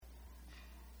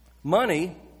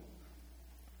Money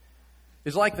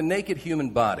is like the naked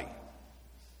human body.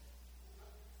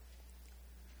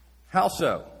 How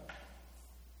so?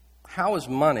 How is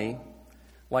money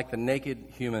like the naked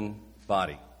human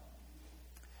body?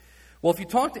 Well, if you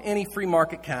talk to any free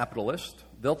market capitalist,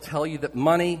 they'll tell you that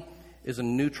money is a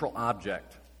neutral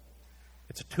object.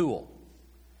 It's a tool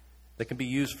that can be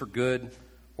used for good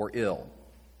or ill.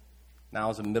 Now,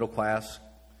 as a middle-class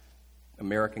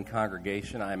American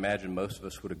congregation, I imagine most of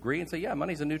us would agree and say, yeah,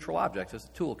 money's a neutral object. It's a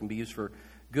tool. It can be used for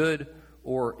good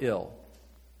or ill.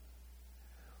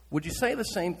 Would you say the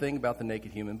same thing about the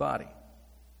naked human body?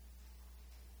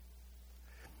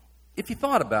 If you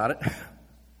thought about it,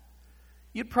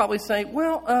 you'd probably say,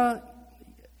 well,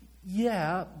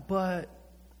 yeah, but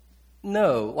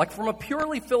no. Like from a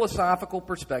purely philosophical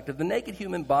perspective, the naked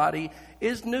human body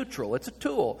is neutral. It's a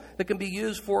tool that can be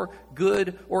used for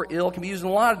good or ill. It can be used in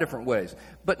a lot of different ways.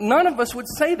 But none of us would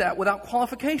say that without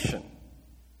qualification.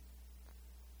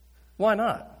 Why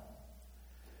not?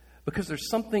 Because there's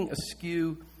something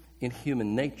askew in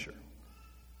human nature.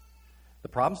 The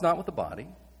problem's not with the body.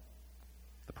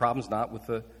 The problem's not with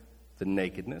the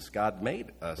nakedness. God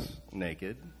made us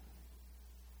naked.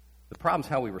 The problem's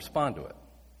how we respond to it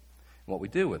and what we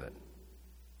do with it.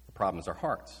 The problem is our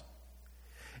hearts.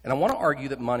 And I want to argue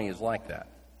that money is like that.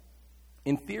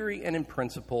 In theory and in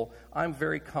principle, I'm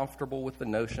very comfortable with the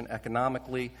notion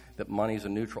economically that money is a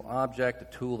neutral object,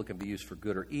 a tool that can be used for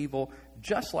good or evil,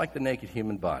 just like the naked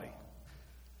human body.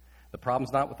 The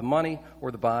problem's not with the money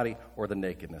or the body or the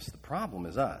nakedness. The problem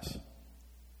is us.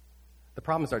 The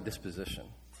problem is our disposition,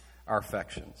 our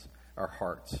affections, our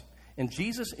hearts. And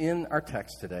Jesus, in our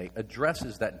text today,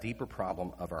 addresses that deeper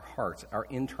problem of our hearts, our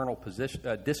internal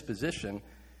disposition,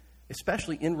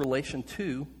 especially in relation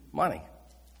to money.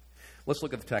 Let's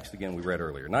look at the text again we read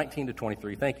earlier, 19 to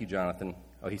 23. Thank you, Jonathan.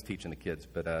 Oh, he's teaching the kids,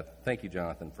 but thank you,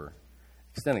 Jonathan, for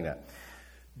extending that.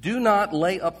 Do not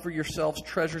lay up for yourselves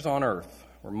treasures on earth,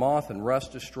 where moth and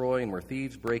rust destroy and where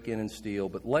thieves break in and steal,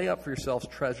 but lay up for yourselves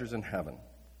treasures in heaven,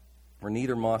 where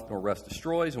neither moth nor rust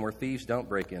destroys and where thieves don't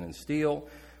break in and steal.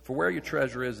 For where your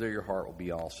treasure is, there your heart will be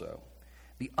also.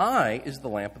 The eye is the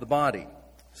lamp of the body.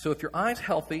 So if your eye's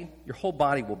healthy, your whole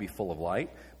body will be full of light.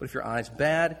 But if your eye's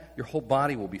bad, your whole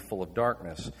body will be full of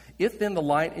darkness. If then the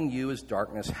light in you is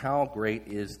darkness, how great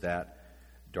is that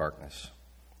darkness?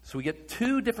 So we get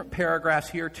two different paragraphs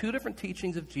here, two different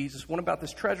teachings of Jesus, one about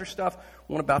this treasure stuff,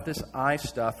 one about this eye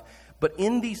stuff. But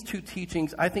in these two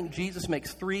teachings, I think Jesus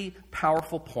makes three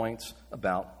powerful points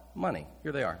about money.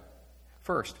 Here they are.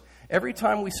 First, every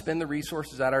time we spend the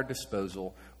resources at our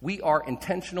disposal, we are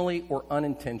intentionally or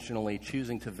unintentionally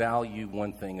choosing to value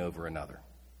one thing over another.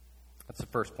 That's the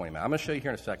first point. I'm going to show you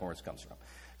here in a second where this comes from.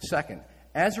 Second,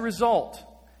 as a result,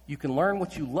 you can learn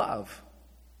what you love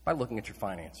by looking at your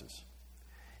finances.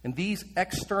 And these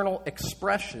external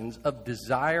expressions of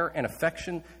desire and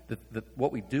affection,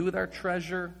 what we do with our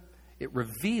treasure, it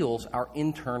reveals our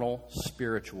internal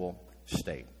spiritual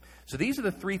state. So these are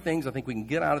the three things I think we can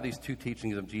get out of these two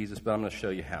teachings of Jesus, but I'm going to show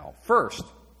you how. First,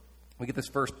 we get this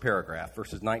first paragraph,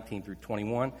 verses 19 through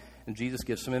 21, and Jesus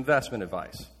gives some investment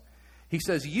advice. He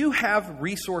says, you have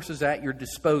resources at your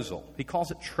disposal. He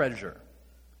calls it treasure.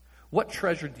 What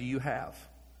treasure do you have?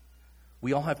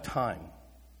 We all have time.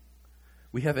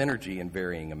 We have energy in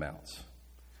varying amounts.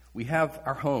 We have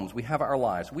our homes. We have our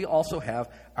lives. We also have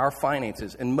our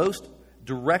finances. And most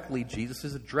directly, Jesus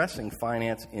is addressing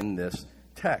finance in this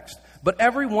text. But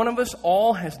every one of us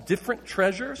all has different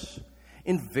treasures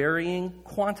in varying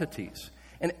quantities.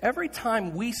 And every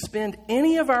time we spend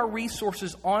any of our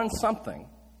resources on something,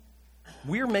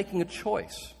 we're making a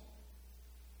choice.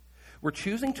 We're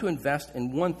choosing to invest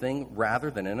in one thing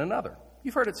rather than in another.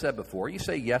 You've heard it said before. You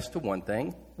say yes to one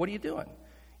thing. What are you doing?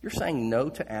 You're saying no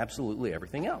to absolutely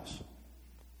everything else.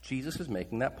 Jesus is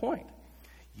making that point.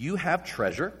 You have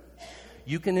treasure.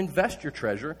 You can invest your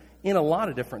treasure in a lot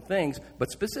of different things,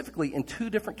 but specifically in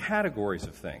two different categories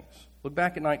of things. Look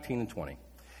back at 19 and 20.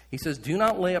 He says, do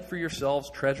not lay up for yourselves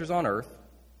treasures on earth,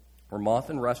 where moth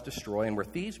and rust destroy and where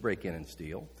thieves break in and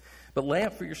steal, but lay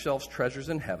up for yourselves treasures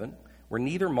in heaven, where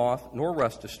neither moth nor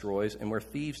rust destroys and where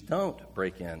thieves don't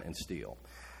break in and steal.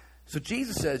 So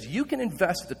Jesus says you can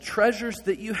invest the treasures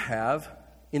that you have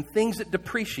in things that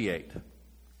depreciate,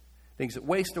 things that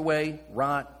waste away,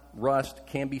 rot, rust,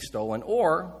 can be stolen,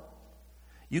 or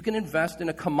you can invest in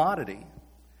a commodity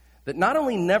that not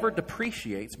only never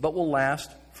depreciates, but will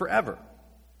last forever.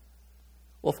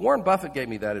 Well, if Warren Buffett gave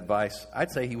me that advice,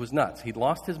 I'd say he was nuts. He'd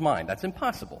lost his mind. That's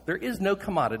impossible. There is no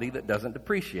commodity that doesn't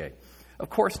depreciate. Of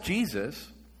course, Jesus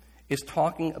is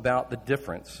talking about the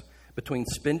difference between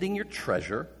spending your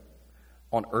treasure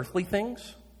on earthly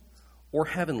things or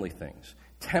heavenly things,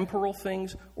 temporal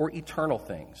things or eternal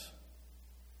things.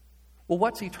 Well,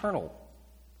 what's eternal?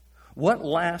 What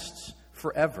lasts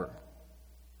forever?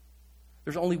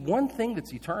 There's only one thing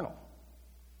that's eternal,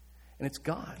 and it's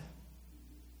God,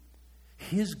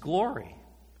 His glory,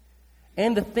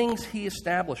 and the things He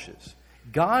establishes.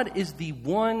 God is the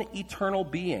one eternal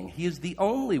being. He is the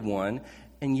only one,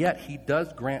 and yet He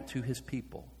does grant to His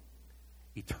people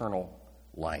eternal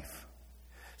life.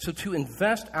 So to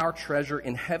invest our treasure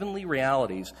in heavenly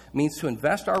realities means to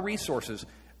invest our resources.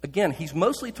 Again, he's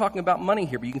mostly talking about money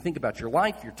here, but you can think about your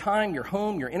life, your time, your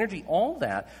home, your energy, all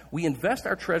that. We invest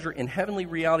our treasure in heavenly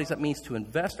realities. That means to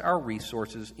invest our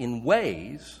resources in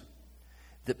ways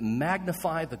that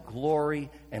magnify the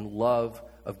glory and love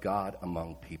of God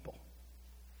among people.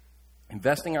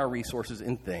 Investing our resources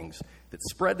in things that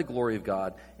spread the glory of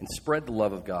God and spread the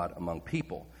love of God among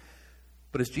people.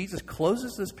 But as Jesus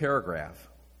closes this paragraph,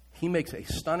 he makes a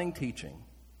stunning teaching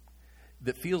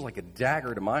that feels like a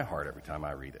dagger to my heart every time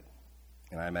I read it.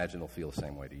 And I imagine it'll feel the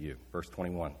same way to you. Verse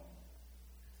 21.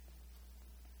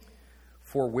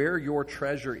 For where your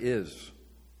treasure is,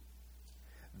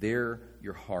 there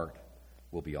your heart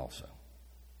will be also.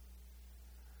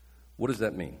 What does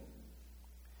that mean?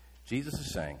 Jesus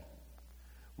is saying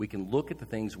we can look at the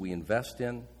things we invest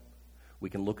in. We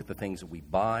can look at the things that we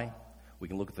buy. We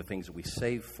can look at the things that we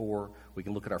save for. We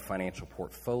can look at our financial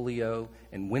portfolio.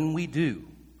 And when we do,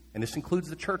 and this includes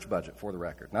the church budget for the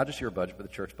record, not just your budget, but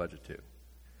the church budget too.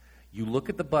 You look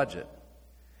at the budget,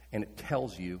 and it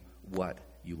tells you what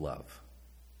you love.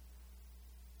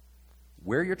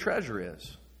 Where your treasure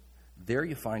is, there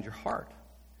you find your heart.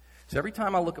 So every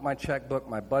time I look at my checkbook,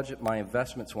 my budget, my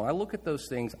investments, when I look at those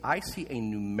things, I see a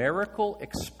numerical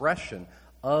expression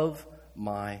of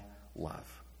my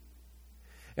love.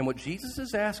 And what Jesus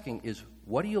is asking is,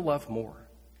 what do you love more?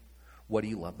 What do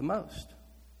you love the most?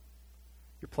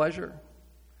 Your pleasure,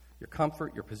 your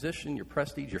comfort, your position, your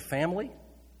prestige, your family?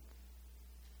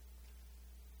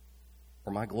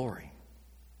 Or my glory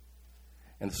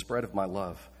and the spread of my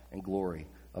love and glory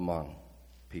among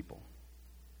people?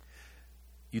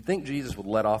 You'd think Jesus would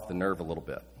let off the nerve a little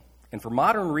bit. And for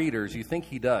modern readers, you think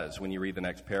he does when you read the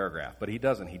next paragraph, but he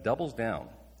doesn't. He doubles down.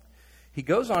 He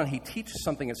goes on, he teaches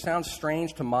something that sounds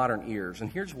strange to modern ears,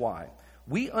 and here's why.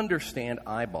 We understand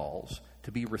eyeballs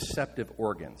to be receptive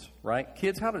organs, right?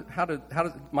 Kids, how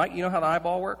does Mike, you know how the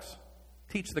eyeball works?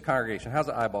 Teach the congregation. How's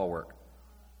the eyeball work?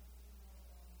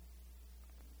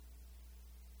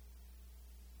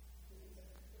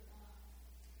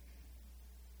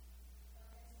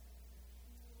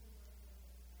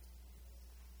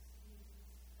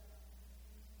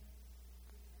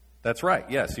 That's right,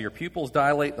 yeah. So your pupils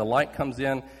dilate, the light comes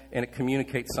in, and it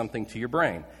communicates something to your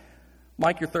brain.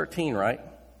 Mike, you're 13, right?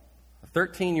 A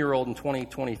 13-year-old in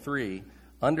 2023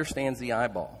 understands the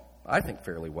eyeball, I think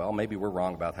fairly well. Maybe we're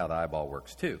wrong about how the eyeball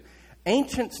works too.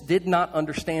 Ancients did not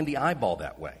understand the eyeball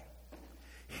that way.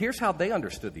 Here's how they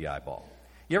understood the eyeball.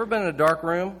 You ever been in a dark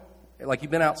room? Like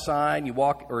you've been outside, and you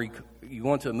walk, or you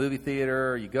go into a movie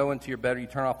theater, or you go into your bed, or you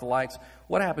turn off the lights.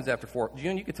 What happens after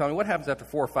June, you can tell me, what happens after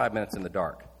 4 or 5 minutes in the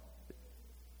dark?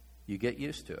 You get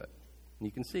used to it.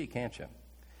 You can see, can't you?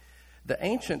 The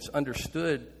ancients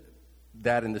understood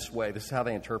that in this way. This is how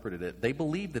they interpreted it. They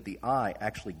believed that the eye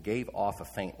actually gave off a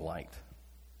faint light.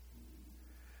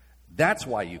 That's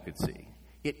why you could see.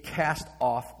 It cast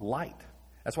off light.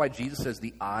 That's why Jesus says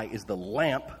the eye is the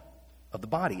lamp of the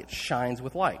body. It shines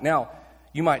with light. Now,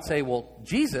 you might say, well,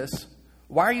 Jesus,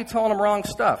 why are you telling them wrong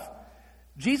stuff?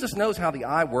 Jesus knows how the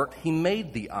eye worked. He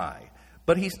made the eye.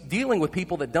 But he's dealing with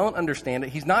people that don't understand it.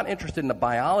 He's not interested in a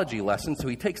biology lesson, so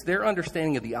he takes their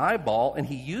understanding of the eyeball and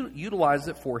he utilizes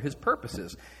it for his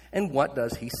purposes. And what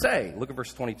does he say? Look at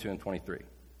verse 22 and 23.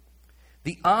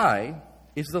 The eye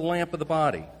is the lamp of the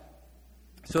body.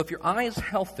 So if your eye is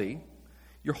healthy,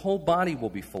 your whole body will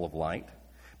be full of light.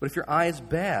 But if your eye is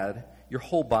bad, your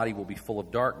whole body will be full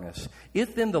of darkness.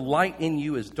 If then the light in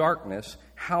you is darkness,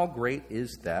 how great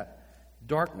is that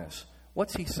darkness?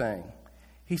 What's he saying?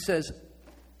 He says,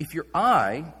 if your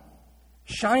eye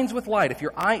shines with light, if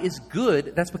your eye is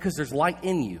good, that's because there's light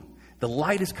in you. The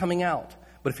light is coming out.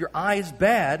 But if your eye is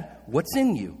bad, what's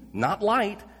in you? Not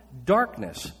light,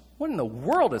 darkness. What in the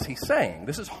world is he saying?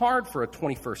 This is hard for a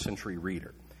 21st century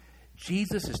reader.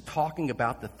 Jesus is talking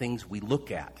about the things we look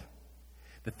at,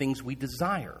 the things we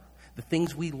desire, the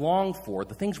things we long for,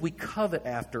 the things we covet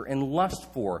after and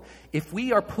lust for. If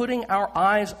we are putting our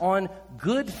eyes on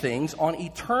good things, on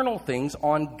eternal things,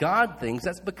 on God things,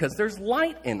 that's because there's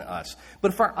light in us.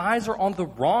 But if our eyes are on the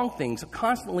wrong things,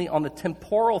 constantly on the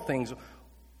temporal things,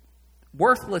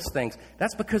 worthless things.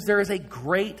 That's because there is a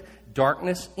great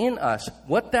darkness in us.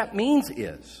 What that means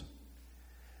is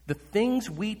the things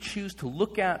we choose to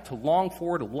look at, to long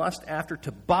for, to lust after,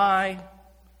 to buy,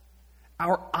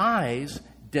 our eyes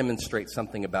demonstrate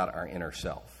something about our inner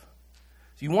self.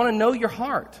 So you want to know your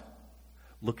heart.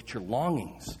 Look at your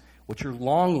longings, what you're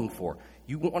longing for.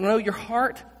 You want to know your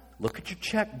heart? Look at your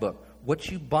checkbook, what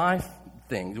you buy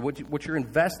things, what you're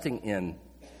investing in.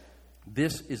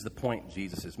 This is the point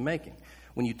Jesus is making.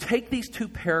 When you take these two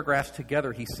paragraphs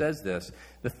together, he says this: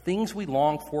 the things we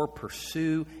long for,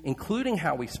 pursue, including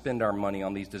how we spend our money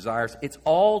on these desires, it's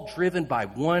all driven by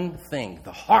one thing,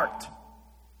 the heart.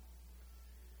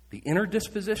 The inner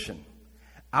disposition.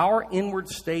 Our inward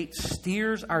state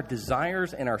steers our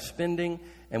desires and our spending,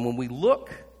 and when we look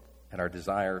at our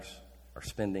desires, our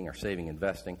spending, our saving,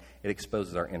 investing, it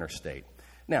exposes our inner state.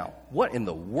 Now, what in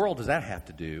the world does that have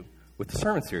to do with the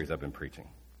sermon series I've been preaching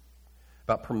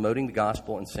about promoting the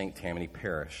gospel in St. Tammany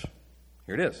Parish?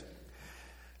 Here it is.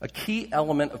 A key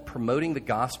element of promoting the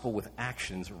gospel with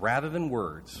actions rather than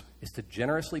words is to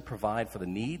generously provide for the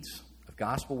needs of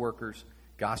gospel workers,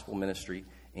 gospel ministry,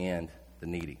 and the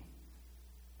needy.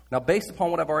 Now, based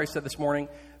upon what I've already said this morning,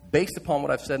 based upon what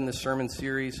I've said in this sermon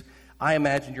series, I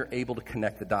imagine you're able to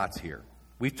connect the dots here.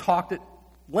 We've talked at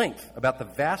length about the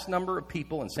vast number of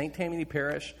people in St. Tammany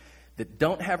Parish that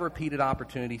don't have repeated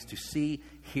opportunities to see,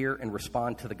 hear, and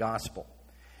respond to the gospel.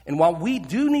 And while we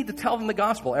do need to tell them the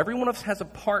gospel, every one of us has a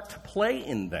part to play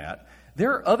in that,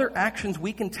 there are other actions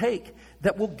we can take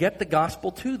that will get the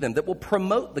gospel to them, that will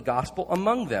promote the gospel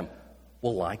among them.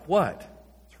 Well, like what?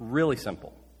 It's really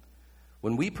simple.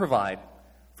 When we provide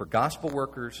for gospel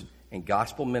workers and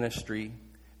gospel ministry,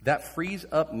 that frees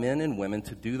up men and women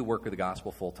to do the work of the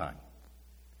gospel full time.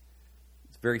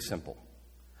 It's very simple.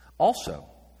 Also,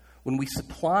 when we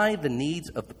supply the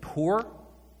needs of the poor,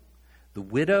 the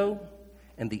widow,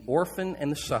 and the orphan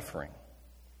and the suffering,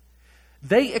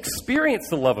 they experience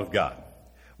the love of God.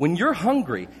 When you're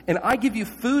hungry and I give you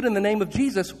food in the name of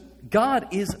Jesus, God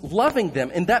is loving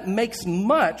them, and that makes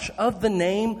much of the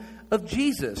name of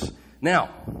Jesus.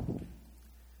 Now,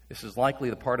 this is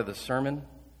likely the part of the sermon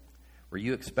where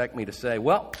you expect me to say,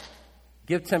 well,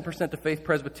 give 10% to Faith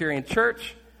Presbyterian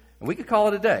Church, and we could call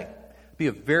it a day. It'd be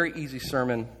a very easy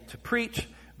sermon to preach,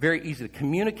 very easy to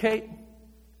communicate,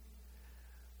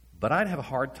 but I'd have a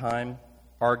hard time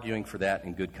arguing for that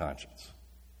in good conscience.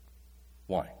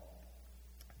 Why?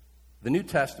 The New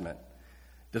Testament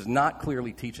does not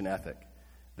clearly teach an ethic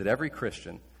that every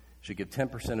Christian should give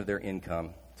 10% of their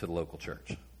income to the local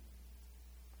church.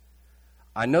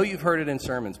 I know you've heard it in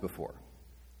sermons before.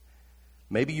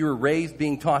 Maybe you were raised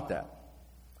being taught that.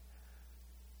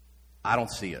 I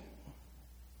don't see it.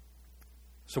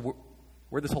 So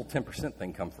where'd this whole 10%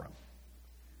 thing come from?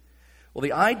 Well,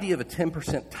 the idea of a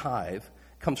 10% tithe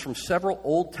comes from several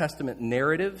Old Testament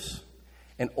narratives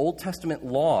and Old Testament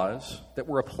laws that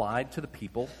were applied to the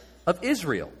people of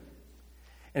Israel.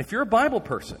 And if you're a Bible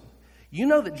person, you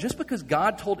know that just because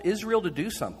God told Israel to do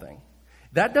something,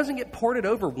 that doesn't get ported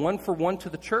over one for one to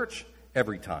the church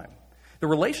every time. The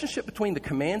relationship between the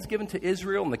commands given to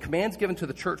Israel and the commands given to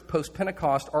the church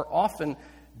post-Pentecost are often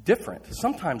different,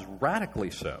 sometimes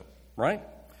radically so, right?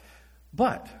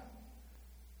 But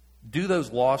do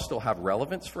those laws still have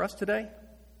relevance for us today?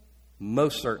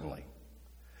 Most certainly.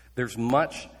 There's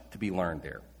much to be learned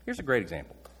there. Here's a great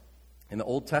example. In the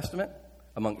Old Testament,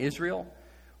 among Israel,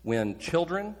 when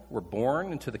children were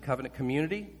born into the covenant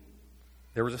community,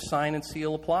 there was a sign and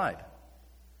seal applied.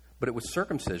 But it was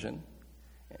circumcision,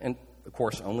 and of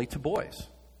course, only to boys.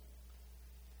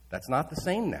 That's not the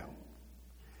same now.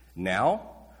 Now,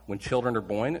 when children are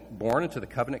born into the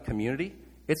covenant community,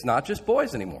 it's not just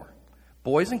boys anymore.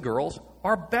 Boys and girls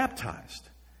are baptized.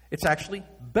 It's actually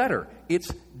better.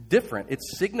 It's different. It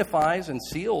signifies and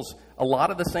seals a lot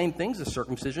of the same things as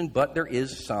circumcision, but there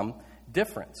is some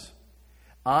difference.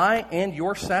 I and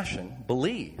your session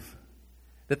believe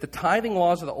that the tithing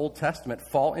laws of the Old Testament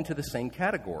fall into the same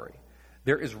category.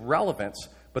 There is relevance,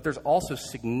 but there's also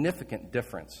significant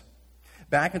difference.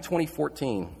 Back in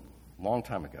 2014, a long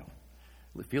time ago,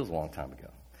 it feels a long time ago,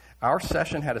 our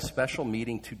session had a special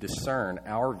meeting to discern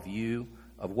our view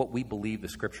of what we believe the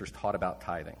Scriptures taught about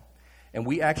tithing. And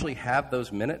we actually have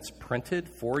those minutes printed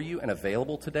for you and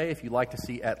available today if you'd like to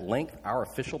see at length our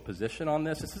official position on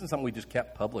this. This isn't something we just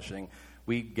kept publishing.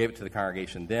 We gave it to the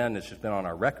congregation then. It's just been on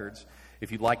our records.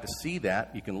 If you'd like to see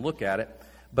that, you can look at it.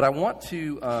 But I want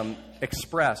to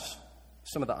express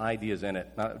some of the ideas in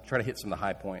it. Try to hit some of the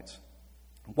high points.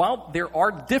 While there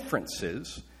are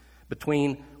differences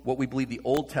between what we believe the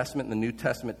Old Testament and the New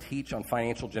Testament teach on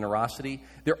financial generosity,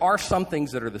 there are some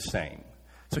things that are the same.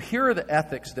 So here are the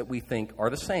ethics that we think are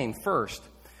the same. First,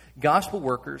 gospel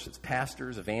workers, it's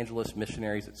pastors, evangelists,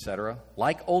 missionaries, etc.,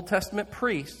 like Old Testament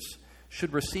priests,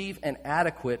 should receive an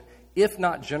adequate, if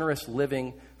not generous,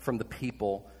 living from the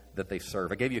people that they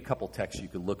serve. I gave you a couple texts you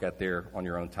could look at there on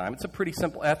your own time. It's a pretty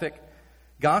simple ethic.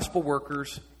 Gospel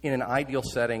workers in an ideal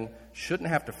setting shouldn't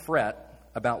have to fret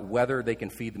about whether they can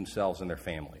feed themselves and their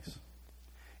families.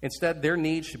 Instead, their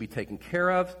needs should be taken care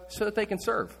of so that they can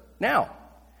serve. Now,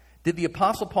 did the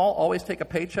Apostle Paul always take a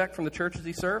paycheck from the churches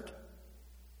he served?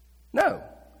 No.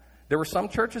 There were some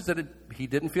churches that he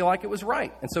didn't feel like it was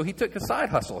right, and so he took a side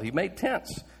hustle. He made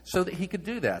tents so that he could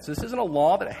do that. So this isn't a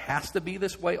law that it has to be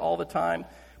this way all the time,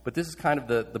 but this is kind of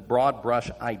the broad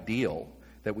brush ideal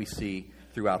that we see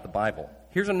throughout the Bible.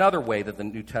 Here's another way that the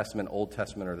New Testament and Old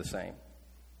Testament are the same.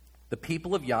 The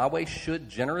people of Yahweh should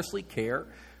generously care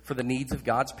for the needs of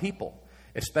God's people,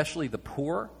 especially the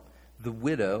poor, the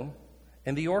widow,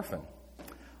 and the orphan.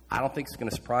 I don't think it's going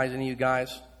to surprise any of you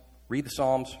guys. Read the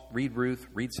Psalms, read Ruth,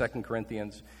 read 2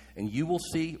 Corinthians, and you will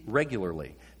see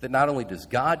regularly that not only does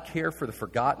God care for the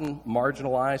forgotten,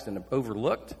 marginalized, and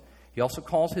overlooked, he also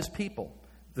calls his people,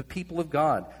 the people of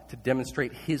God, to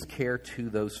demonstrate his care to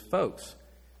those folks,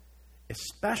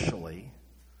 especially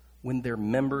when they're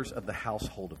members of the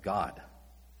household of God.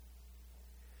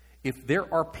 If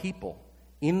there are people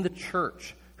in the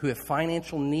church who have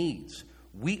financial needs,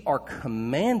 we are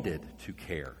commanded to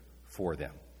care for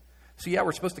them. So yeah,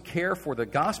 we're supposed to care for the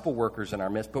gospel workers in our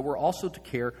midst, but we're also to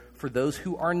care for those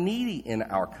who are needy in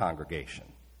our congregation.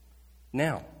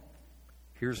 Now,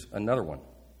 here's another one.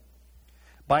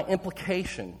 By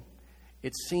implication,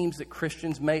 it seems that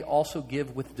Christians may also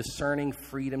give with discerning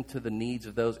freedom to the needs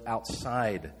of those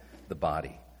outside the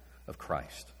body of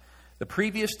Christ. The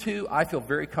previous two, I feel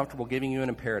very comfortable giving you an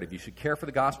imperative. You should care for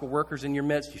the gospel workers in your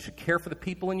midst. You should care for the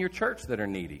people in your church that are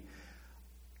needy.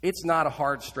 It's not a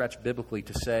hard stretch biblically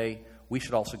to say we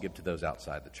should also give to those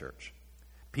outside the church.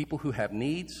 People who have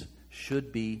needs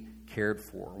should be cared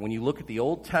for. When you look at the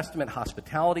Old Testament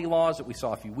hospitality laws that we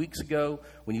saw a few weeks ago,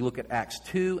 when you look at Acts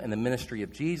 2 and the ministry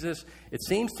of Jesus, it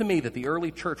seems to me that the early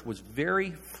church was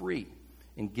very free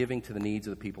in giving to the needs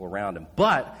of the people around him.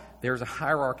 But there's a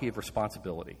hierarchy of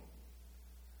responsibility.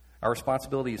 Our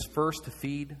responsibility is first to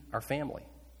feed our family,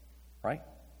 right?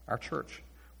 Our church.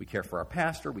 We care for our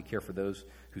pastor. We care for those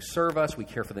who serve us. We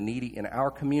care for the needy in our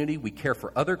community. We care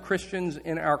for other Christians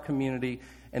in our community.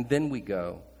 And then we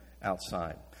go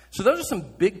outside. So those are some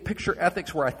big picture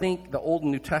ethics where I think the Old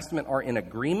and New Testament are in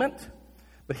agreement.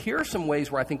 But here are some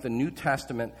ways where I think the New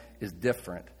Testament is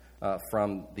different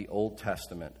from the Old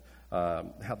Testament.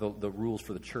 How the rules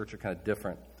for the church are kind of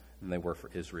different than they were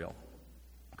for Israel.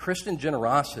 Christian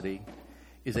generosity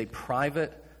is a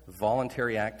private,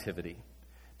 voluntary activity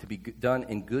to be done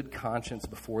in good conscience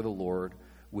before the Lord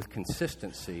with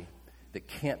consistency that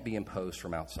can't be imposed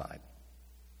from outside.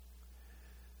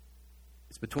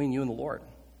 It's between you and the Lord.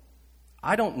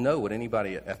 I don't know what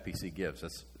anybody at FPC gives.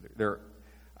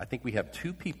 I think we have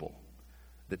two people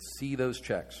that see those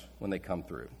checks when they come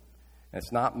through. And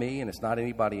it's not me and it's not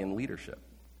anybody in leadership,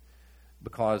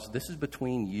 because this is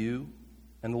between you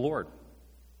and the Lord.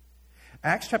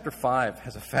 Acts chapter 5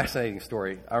 has a fascinating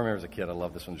story. I remember as a kid, I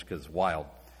love this one just because it's wild.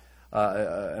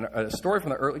 A story from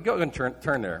the early... Go ahead and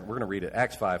turn there. We're going to read it.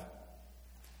 Acts 5.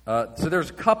 So there's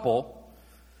a couple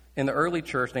in the early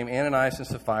church named Ananias and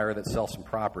Sapphira that sell some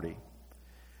property.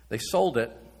 They sold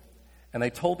it, and they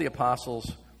told the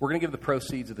apostles, we're going to give the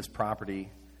proceeds of this property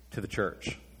to the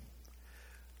church.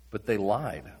 But they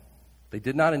lied. They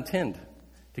did not intend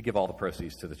to give all the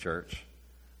proceeds to the church.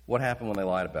 What happened when they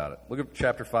lied about it? Look at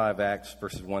chapter 5, Acts,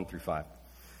 verses 1 through 5.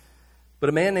 But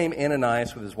a man named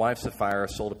Ananias with his wife Sapphira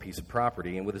sold a piece of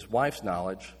property, and with his wife's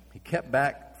knowledge, he kept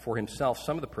back for himself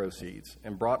some of the proceeds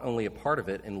and brought only a part of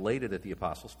it and laid it at the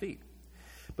apostles' feet.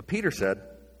 But Peter said,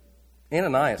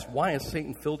 Ananias, why has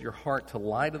Satan filled your heart to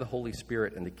lie to the Holy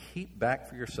Spirit and to keep back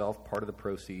for yourself part of the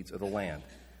proceeds of the land?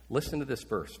 Listen to this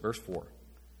verse, verse 4.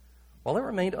 While it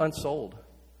remained unsold,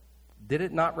 did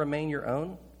it not remain your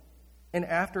own? And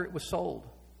after it was sold,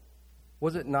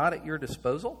 was it not at your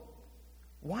disposal?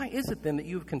 Why is it then that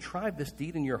you have contrived this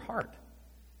deed in your heart?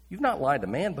 You've not lied to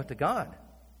man, but to God.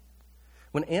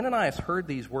 When Ananias heard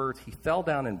these words, he fell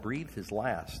down and breathed his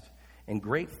last, and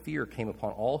great fear came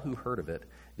upon all who heard of it.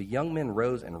 The young men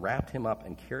rose and wrapped him up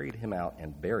and carried him out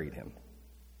and buried him.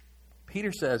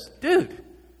 Peter says, dude,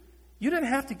 you didn't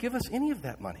have to give us any of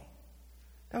that money.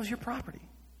 That was your property.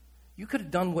 You could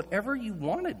have done whatever you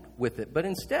wanted with it, but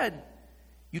instead,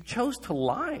 you chose to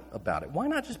lie about it. Why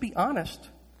not just be honest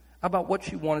about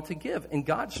what you wanted to give? And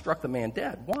God struck the man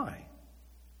dead. Why?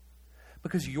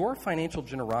 Because your financial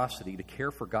generosity to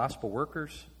care for gospel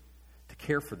workers, to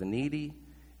care for the needy,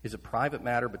 is a private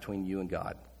matter between you and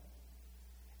God.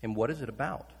 And what is it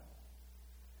about?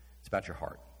 It's about your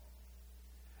heart.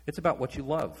 It's about what you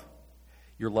love.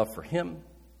 Your love for Him,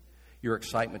 your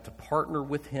excitement to partner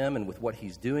with Him and with what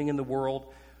He's doing in the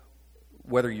world,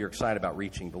 whether you're excited about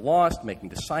reaching the lost, making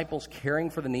disciples, caring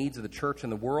for the needs of the church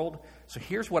and the world. So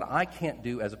here's what I can't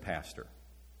do as a pastor.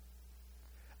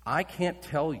 I can't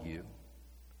tell you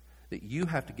that you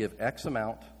have to give X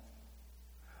amount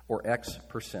or X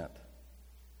percent.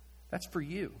 That's for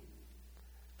you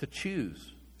to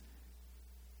choose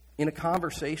in a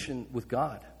conversation with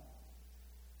God,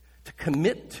 to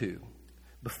commit to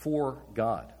before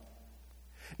God.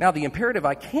 Now, the imperative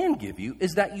I can give you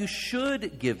is that you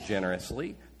should give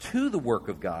generously to the work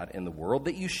of God in the world,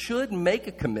 that you should make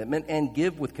a commitment and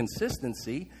give with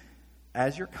consistency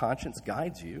as your conscience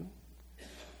guides you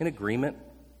in agreement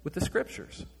with the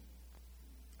Scriptures.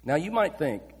 Now, you might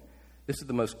think this is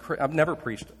the most... I've never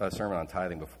preached a sermon on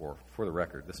tithing before, for the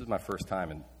record. This is my first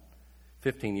time in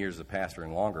 15 years as a pastor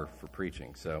and longer for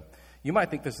preaching. So you might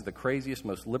think this is the craziest,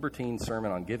 most libertine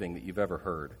sermon on giving that you've ever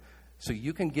heard. So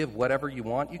you can give whatever you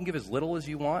want. You can give as little as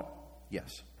you want.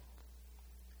 Yes.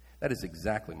 That is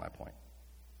exactly my point.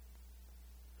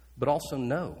 But also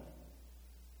no.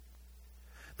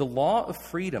 The law of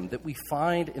freedom that we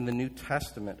find in the New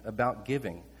Testament about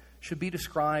giving should be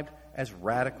described as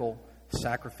radical,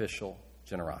 sacrificial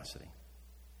generosity.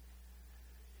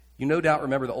 You no doubt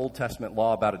remember the Old Testament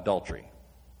law about adultery.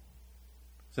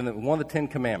 It's in one of the 10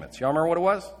 Commandments. Y'all remember what it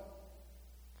was?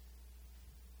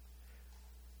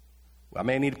 I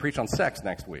may need to preach on sex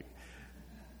next week.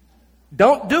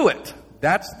 Don't do it.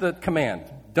 That's the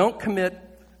command. Don't commit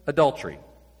adultery.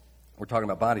 We're talking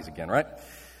about bodies again, right?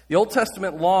 The Old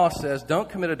Testament law says don't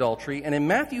commit adultery. And in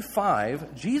Matthew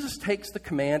 5, Jesus takes the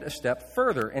command a step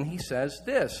further. And he says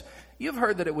this: "You've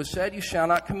heard that it was said, 'You shall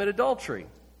not commit adultery.'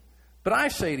 But I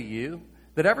say to you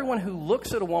that everyone who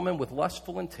looks at a woman with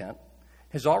lustful intent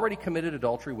has already committed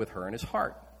adultery with her in his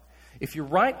heart. If your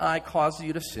right eye causes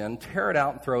you to sin, tear it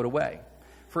out and throw it away.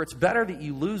 For it's better that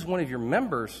you lose one of your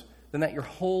members than that your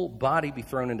whole body be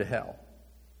thrown into hell."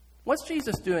 What's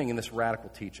Jesus doing in this radical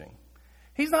teaching?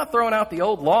 He's not throwing out the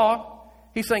old law.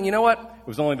 He's saying, you know what? It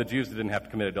was only the Jews that didn't have to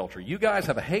commit adultery. You guys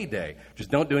have a heyday.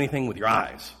 Just don't do anything with your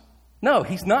eyes. No,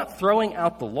 he's not throwing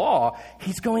out the law.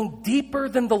 He's going deeper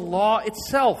than the law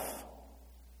itself.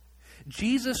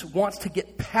 Jesus wants to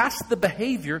get past the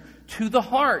behavior to the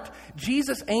heart.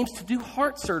 Jesus aims to do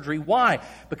heart surgery. Why?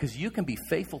 Because you can be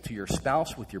faithful to your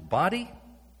spouse with your body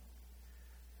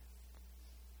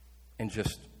and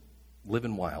just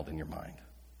living wild in your mind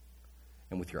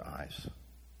and with your eyes.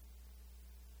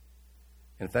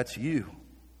 And if that's you,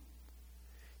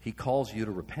 he calls you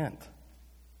to repent.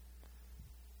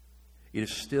 It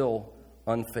is still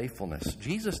unfaithfulness.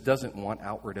 Jesus doesn't want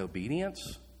outward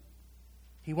obedience.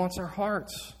 He wants our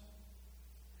hearts.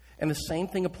 And the same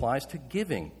thing applies to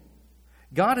giving.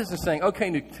 God isn't saying, okay,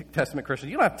 New Testament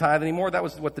Christians, you don't have to tithe anymore. That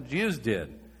was what the Jews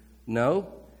did.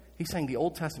 No. He's saying the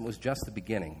Old Testament was just the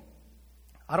beginning.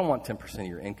 I don't want 10% of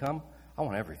your income. I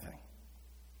want everything.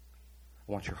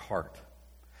 I want your heart.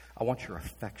 I want your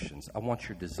affections. I want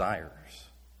your desires.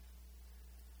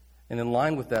 And in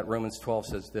line with that, Romans 12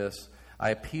 says this: "I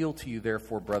appeal to you,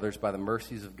 therefore, brothers, by the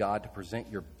mercies of God, to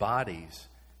present your bodies,"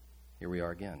 here we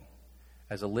are again,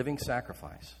 "as a living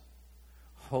sacrifice,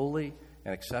 holy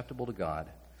and acceptable to God,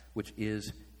 which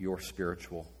is your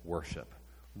spiritual worship."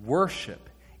 Worship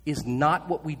is not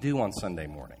what we do on Sunday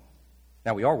morning.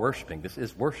 Now, we are worshiping. This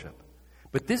is worship.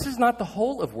 But this is not the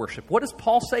whole of worship. What does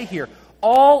Paul say here?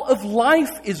 All of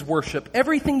life is worship.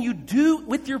 Everything you do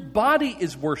with your body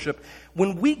is worship.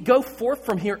 When we go forth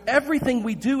from here, everything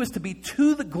we do is to be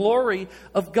to the glory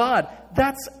of God.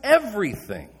 That's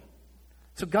everything.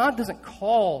 So God doesn't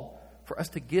call for us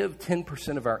to give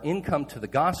 10% of our income to the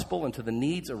gospel and to the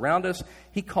needs around us.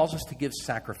 He calls us to give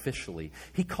sacrificially.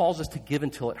 He calls us to give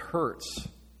until it hurts.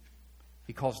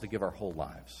 He calls us to give our whole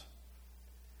lives.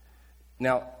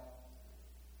 Now,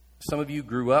 some of you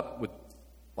grew up with,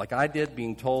 like I did,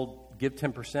 being told, give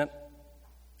 10%,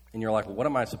 and you're like, well, what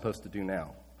am I supposed to do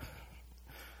now?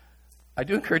 I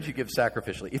do encourage you to give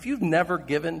sacrificially. If you've never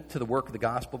given to the work of the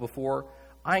gospel before,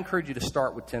 I encourage you to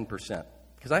start with 10%,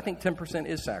 because I think 10%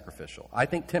 is sacrificial. I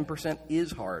think 10%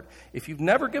 is hard. If you've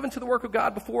never given to the work of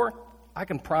God before, I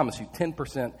can promise you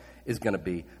 10% is going to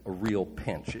be a real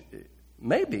pinch.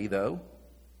 Maybe, though,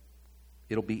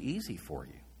 it'll be easy for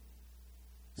you.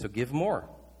 So give more.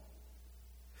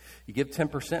 You give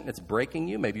 10% and it's breaking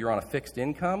you. Maybe you're on a fixed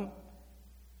income.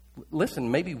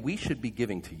 Listen, maybe we should be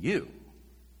giving to you.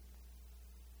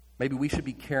 Maybe we should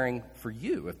be caring for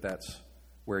you if that's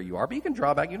where you are. But you can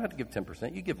draw back. You don't have to give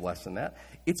 10%. You give less than that.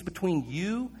 It's between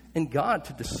you and God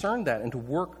to discern that and to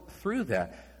work through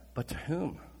that. But to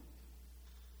whom?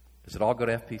 Does it all go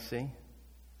to FPC?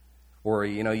 Or,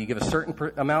 you give a certain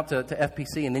amount to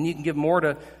FPC and then you can give more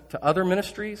to other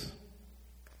ministries?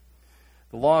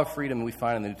 The law of freedom we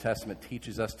find in the New Testament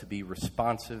teaches us to be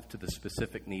responsive to the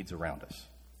specific needs around us.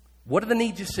 What are the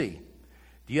needs you see?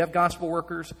 Do you have gospel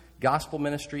workers, gospel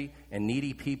ministry, and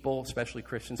needy people, especially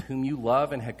Christians, whom you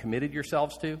love and have committed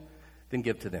yourselves to? Then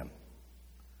give to them.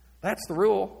 That's the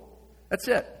rule. That's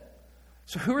it.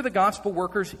 So who are the gospel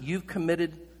workers you've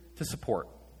committed to support?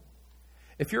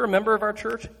 If you're a member of our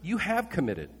church, you have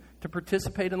committed to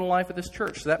participate in the life of this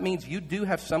church. So that means you do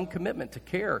have some commitment to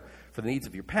care for the needs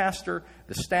of your pastor,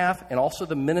 the staff, and also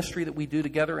the ministry that we do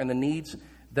together and the needs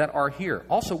that are here.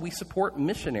 Also, we support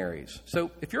missionaries.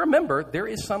 So if you're a member, there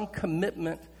is some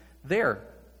commitment there.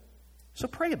 So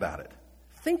pray about it.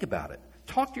 Think about it.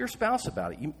 Talk to your spouse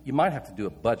about it. You might have to do a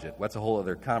budget. That's a whole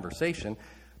other conversation.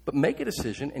 But make a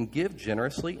decision and give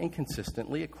generously and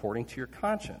consistently according to your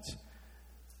conscience.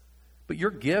 But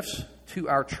your gifts to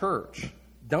our church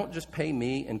don't just pay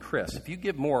me and Chris. If you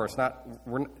give more,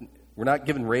 we're not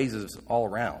giving raises all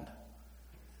around.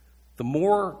 The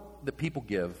more that people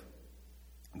give,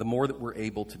 the more that we're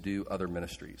able to do other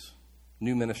ministries,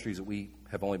 new ministries that we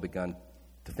have only begun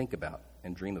to think about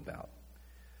and dream about.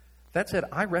 That said,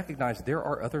 I recognize there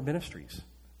are other ministries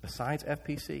besides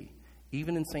FPC,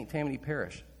 even in St. Tammany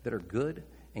Parish, that are good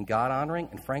and God-honoring,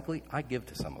 and frankly, I give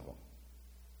to some of them.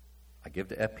 I give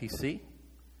to FPC,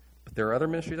 but there are other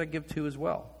ministries I give to as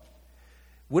well.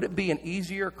 Would it be an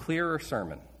easier, clearer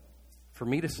sermon for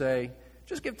me to say,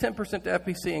 just give 10% to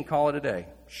FPC and call it a day?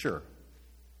 Sure.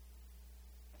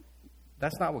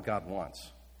 That's not what God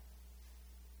wants.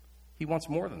 He wants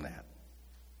more than that.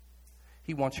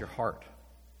 He wants your heart.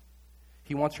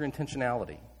 He wants your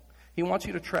intentionality. He wants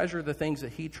you to treasure the things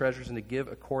that He treasures and to give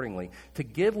accordingly. To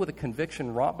give with a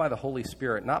conviction wrought by the Holy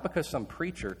Spirit, not because some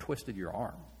preacher twisted your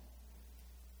arm.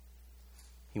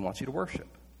 He wants you to worship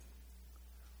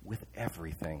with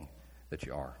everything that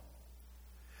you are.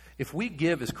 If we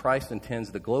give as Christ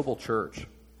intends, the global church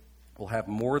will have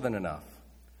more than enough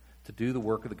to do the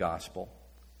work of the gospel.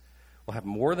 We'll have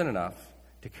more than enough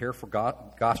to care for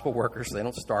gospel workers so they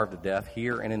don't starve to death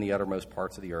here and in the uttermost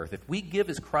parts of the earth. If we give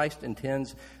as Christ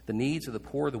intends, the needs of the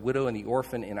poor, the widow, and the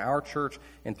orphan in our church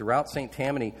and throughout St.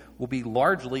 Tammany will be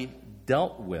largely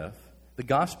dealt with. The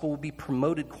gospel will be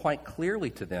promoted quite clearly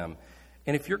to them.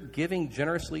 And if you're giving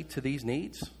generously to these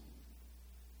needs,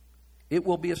 it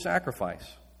will be a sacrifice.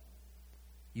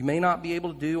 You may not be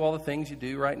able to do all the things you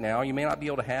do right now. You may not be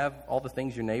able to have all the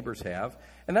things your neighbors have.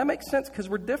 And that makes sense because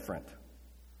we're different.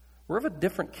 We're of a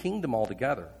different kingdom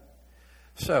altogether.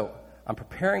 So I'm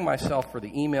preparing myself for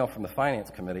the email from the Finance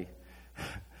Committee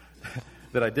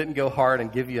that I didn't go hard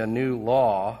and give you a new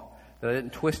law, that I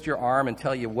didn't twist your arm and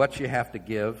tell you what you have to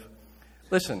give.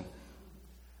 Listen,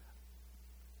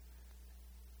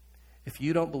 if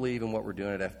you don't believe in what we're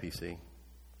doing at FPC,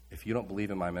 if you don't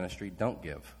believe in my ministry, don't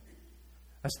give.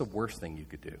 That's the worst thing you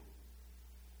could do.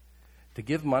 To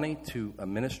give money to a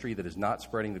ministry that is not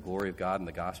spreading the glory of God and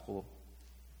the gospel,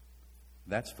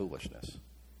 that's foolishness.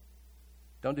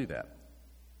 Don't do that.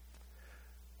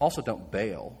 Also, don't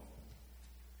bail.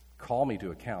 Call me to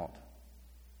account.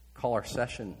 Call our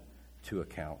session to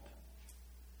account.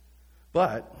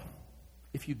 But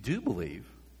if you do believe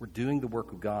we're doing the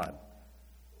work of God,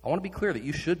 I want to be clear that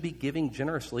you should be giving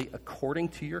generously according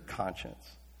to your conscience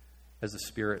as the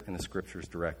Spirit and the Scriptures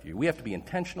direct you. We have to be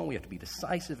intentional. We have to be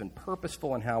decisive and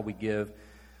purposeful in how we give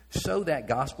so that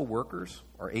gospel workers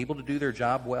are able to do their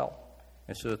job well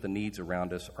and so that the needs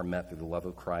around us are met through the love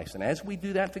of Christ. And as we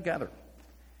do that together,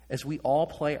 as we all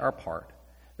play our part,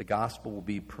 the gospel will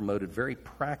be promoted very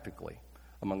practically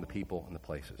among the people and the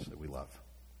places that we love.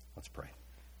 Let's pray.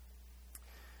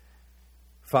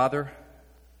 Father,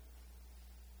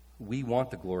 we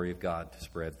want the glory of God to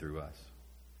spread through us.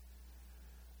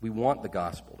 We want the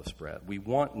gospel to spread. We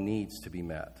want needs to be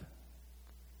met.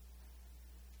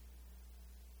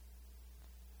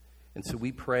 And so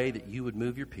we pray that you would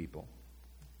move your people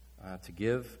to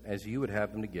give as you would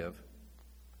have them to give,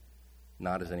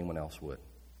 not as anyone else would.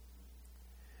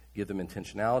 Give them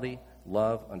intentionality,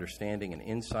 love, understanding, and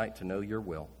insight to know your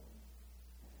will.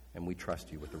 And we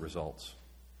trust you with the results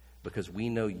because we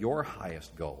know your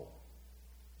highest goal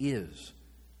is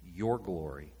your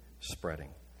glory spreading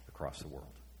across the world.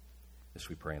 This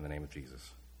we pray in the name of Jesus.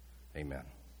 Amen.